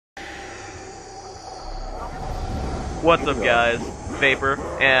What's up, guys? Vapor,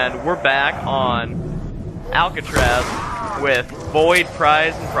 and we're back on Alcatraz with Void,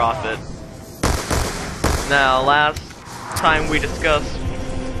 Pryz, and Profit. Now, last time we discussed,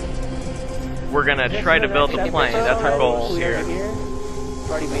 we're gonna try to build the plane. That's our goal here.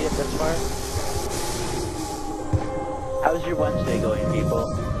 Already made it this far. How's your Wednesday going, people?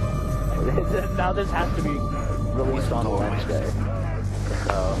 Now this has to be released on a Wednesday.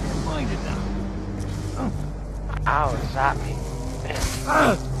 So. Mind it now. Ow, zap me.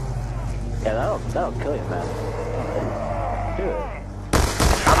 Yeah, that'll kill you, man. Do it.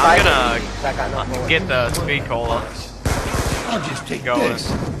 I'm gonna get the speed cola. I'll just take going. this.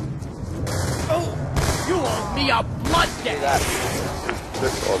 Oh, you owe me a blood debt.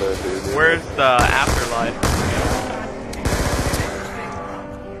 Where's the afterlife?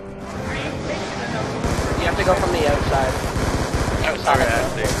 You have to go from the outside. Outside.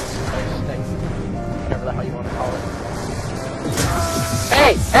 Okay, Whatever the hell you want to call it.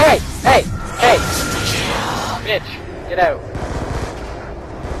 Hey! Hey! Hey! Hey! Bitch! Get out.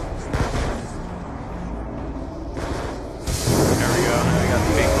 There we go. I got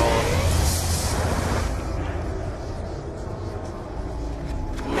the big cola.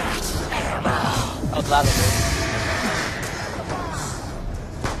 Oh, that'll do.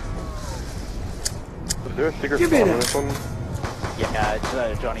 Is there a secret spawn on this one? Yeah,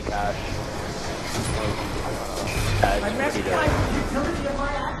 it's Johnny Cash. It's pretty dope.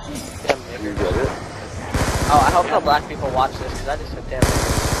 You get it? Oh, I hope no black people watch this, because I just hit them.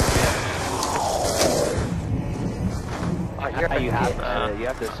 You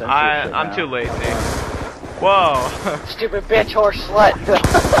have to censor I'm too lazy. Whoa! Stupid bitch, horse, slut!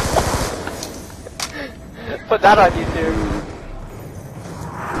 Put that on YouTube.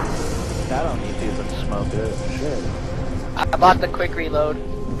 That on YouTube and smoke it. Shit. I bought the quick reload.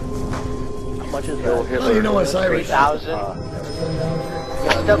 How much is that? Oh, you know what's Irish? 3,000.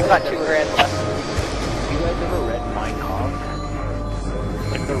 Still got $2 grand left. You guys ever read Mein Kampf?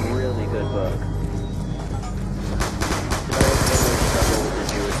 It's a really good book.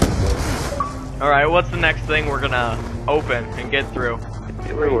 Alright, what's the next thing we're gonna open and get through?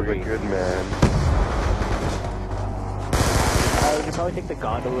 You're a good man. We should probably take the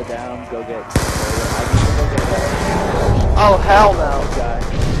gondola down, go get... Oh, hell no!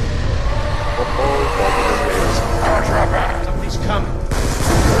 Somebody's coming.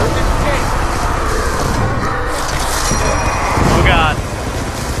 Oh god.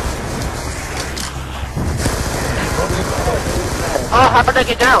 Oh, how did I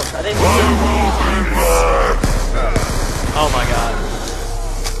get down? I didn't get Oh my god.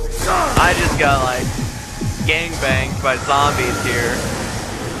 I just got like gangbanged by zombies here.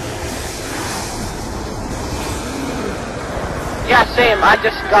 Yeah, same. I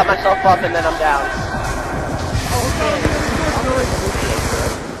just got myself up and then I'm down.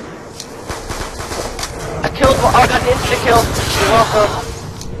 I killed one. I got insta-kill. You're welcome.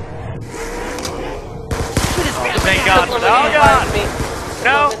 Thank god. Oh god.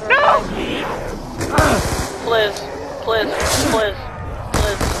 No, no! Please, please, please,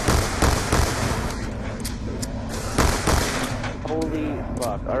 please. Holy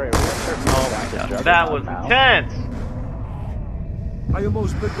fuck. Alright, we're gonna start moving Oh back my to god. Juggernaut That was now. intense! I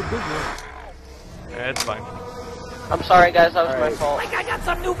almost bit the big one. Yeah, it's fine. I'm sorry guys, that was my fault. Like I got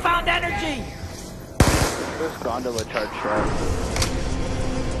some newfound energy. This gondola charge shot.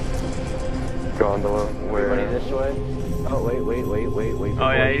 Gondola, where? Everybody this way? Oh, wait.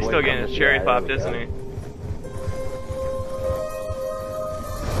 Oh yeah, he's still getting his cherry popped, isn't he?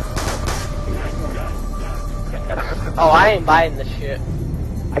 Oh, I ain't buying this shit.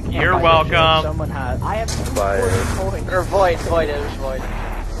 You're welcome. Someone has. I have Buy it. 40 coins. Or void, it was void.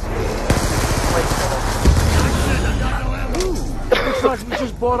 Looks like we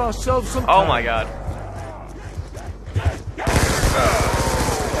just bought ourselves some Oh time. my god.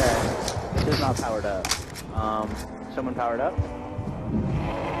 This is not powered up. Someone powered up?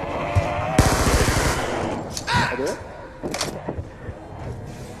 I do it?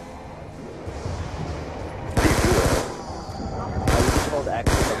 I just hold X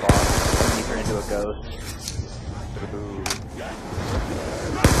with the boss and you turn into a ghost.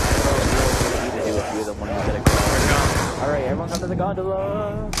 Alright, everyone come to the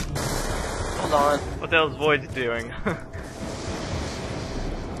gondola! Hold on. What the hell's Void's doing?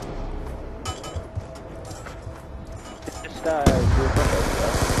 Just, do a window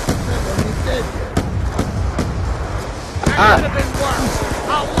stuff. That could have been worse. A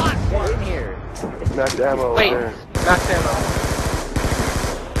lot Get worse. in here! Max ammo Wait, there. max ammo.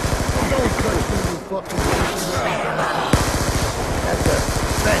 Don't touch me, you fucking piece of That's it.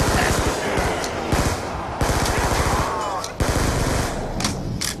 fantastic.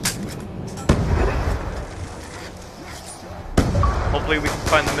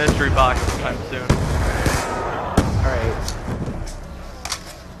 find the mystery box sometime soon. Alright.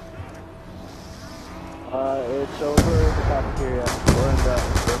 It's over in the cafeteria. Or in the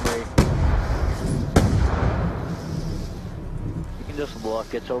infirmary. You can just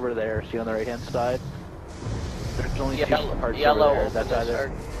look. It's over there. See on the right hand side? There's only two parts yellow over there. That's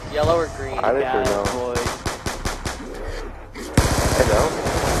either yellow or green. I didn't know. boy. I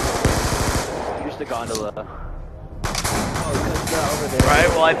know. Use the gondola. Alright,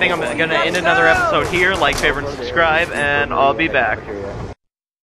 well I think I'm gonna end another episode here. Like, favorite, and subscribe, and I'll be back.